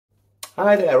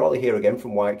Hi there, Olly here again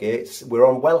from Whitegates. We're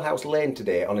on Wellhouse Lane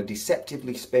today on a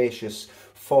deceptively spacious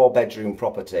 4-bedroom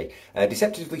property.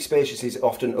 Deceptively spacious is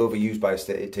often overused by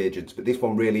estate agents, but this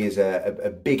one really is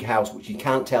a big house which you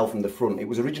can't tell from the front. It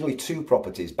was originally 2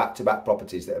 properties, back-to-back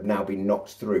properties that have now been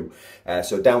knocked through.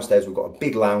 So downstairs we've got a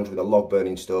big lounge with a log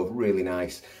burning stove, really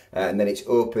nice. And then it's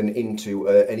open into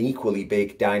an equally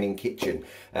big dining kitchen.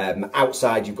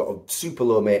 Outside you've got a super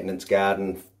low maintenance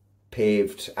garden,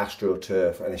 paved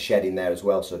astroturf, and a shed in there as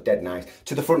well, so dead nice.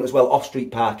 To the front as well,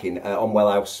 off-street parking on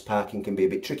Wellhouse parking can be a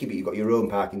bit tricky, but you've got your own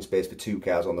parking space for 2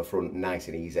 cars on the front, nice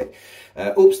and easy.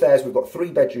 Upstairs we've got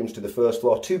 3 bedrooms to the first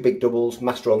floor, 2 big doubles,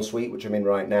 master ensuite, which I'm in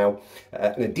right now,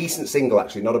 and a decent single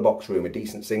actually, not a box room, a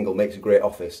decent single, makes a great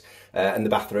office, and the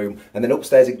bathroom. And then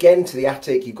upstairs again to the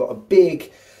attic, you've got a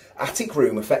big attic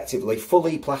room, effectively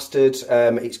fully plastered.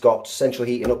 It's got central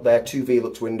heating up there, 2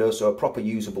 Velux windows, so a proper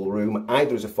usable room,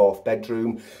 either as a 4th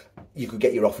bedroom. You could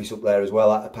get your office up there as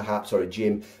well, perhaps, or a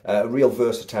gym. A real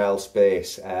versatile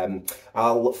space.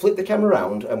 I'll flip the camera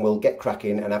around and we'll get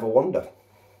cracking and have a wander.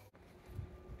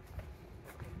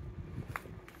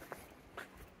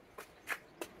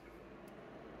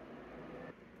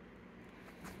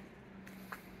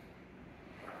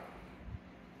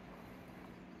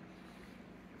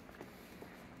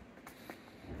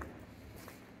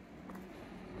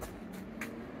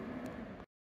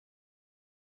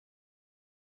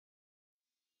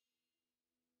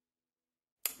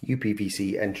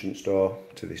 UPVC entrance door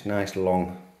to this nice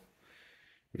long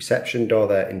reception door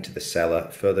there into the cellar,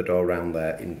 further door round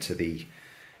there into the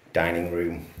dining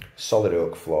room, solid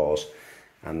oak floors,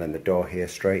 and then the door here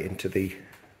straight into the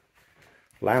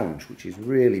lounge, which is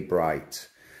really bright,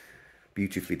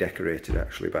 beautifully decorated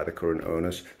actually by the current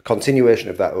owners. Continuation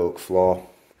of that oak floor.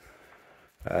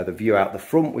 The view out the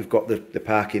front, we've got the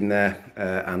parking there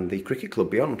and the cricket club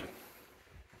beyond.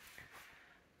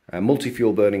 A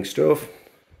multi-fuel burning stove.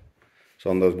 So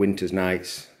on those winter's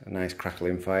nights, a nice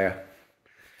crackling fire.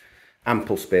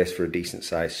 Ample space for a decent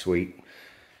sized suite.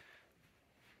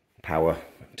 Power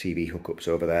TV hookups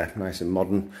over there, nice and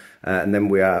modern. And then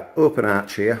we are open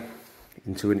arch here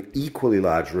into an equally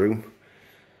large room.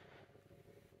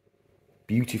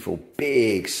 Beautiful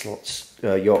big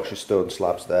Yorkshire stone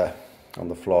slabs there on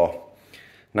the floor.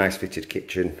 Nice fitted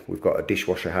kitchen. We've got a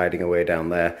dishwasher hiding away down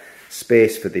there.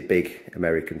 Space for the big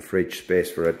American fridge. Space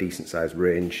for a decent sized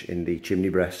range in the chimney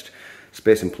breast.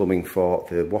 Space and plumbing for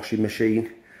the washing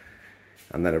machine.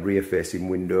 And then a rear facing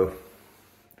window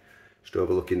just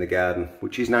overlooking the garden,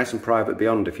 which is nice and private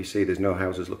beyond. If you see, there's no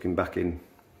houses looking back in.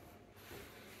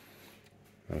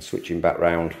 And switching back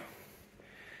round.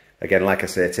 Again, like I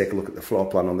say, take a look at the floor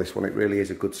plan on this one. It really is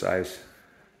a good size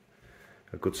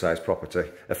property.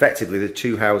 Effectively, the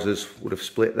 2 houses would have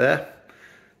split there.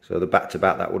 So the back to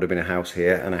back, that would have been a house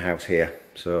here and a house here.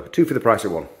 So 2 for the price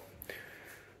of 1.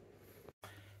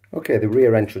 Okay, the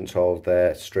rear entrance hall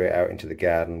there, straight out into the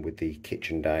garden with the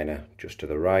kitchen diner just to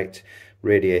the right.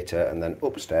 Radiator, and then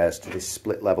upstairs to this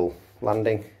split level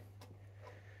landing.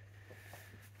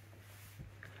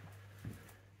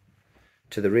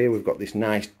 To the rear, we've got this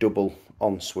nice double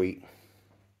ensuite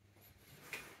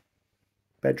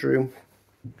bedroom.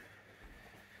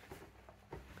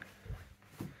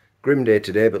 Grim day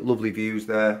today, but lovely views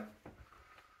there.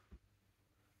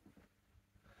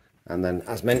 And then,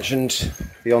 as mentioned,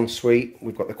 the ensuite,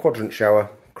 we've got the quadrant shower,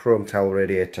 chrome towel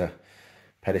radiator,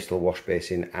 pedestal wash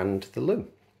basin, and the loo.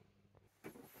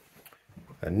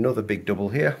 Another big double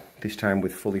here, this time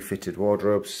with fully fitted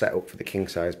wardrobes, set up for the king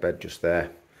size bed just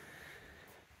there.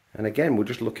 And again, we're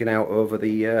just looking out over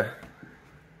the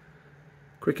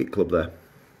cricket club there.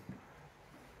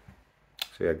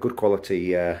 So yeah, good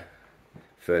quality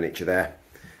furniture there.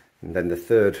 And then the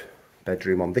 3rd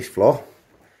bedroom on this floor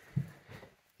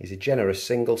is a generous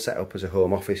single set up as a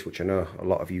home office, which I know a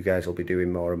lot of you guys will be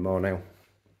doing more and more now.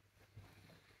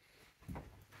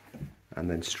 And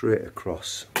then straight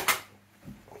across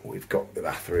we've got the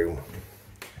bathroom,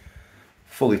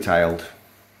 fully tiled,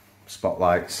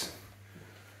 spotlights,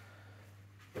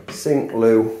 sink,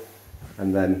 loo,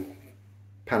 and then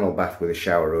panel bath with a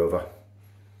shower over.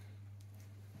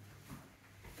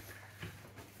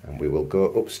 And we will go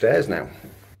upstairs now.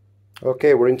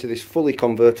 Okay, we're into this fully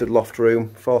converted loft room,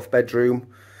 4th bedroom,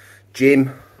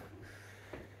 gym,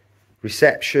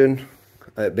 reception,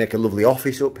 make a lovely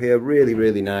office up here,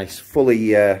 really nice,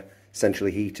 fully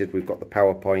centrally heated. We've got the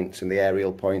power points and the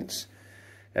aerial points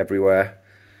everywhere.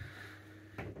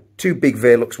 2 big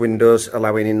Velux windows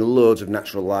allowing in loads of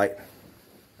natural light.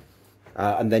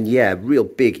 And then, yeah, real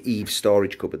big eave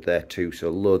storage cupboard there too,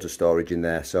 so loads of storage in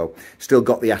there. So still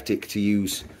got the attic to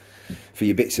use for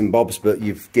your bits and bobs, but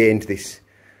you've gained this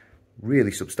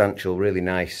Really substantial, really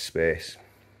nice space.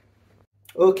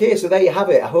 Okay, so there you have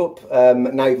it. I hope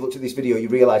now you've looked at this video you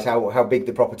realise how big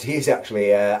the property is actually.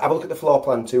 Have a look at the floor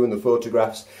plan too and the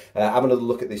photographs. Have another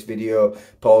look at this video,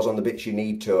 pause on the bits you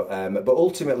need to. But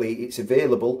ultimately it's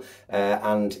available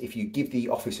and if you give the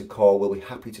office a call, we'll be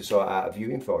happy to sort out a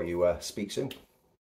viewing for you. Speak soon.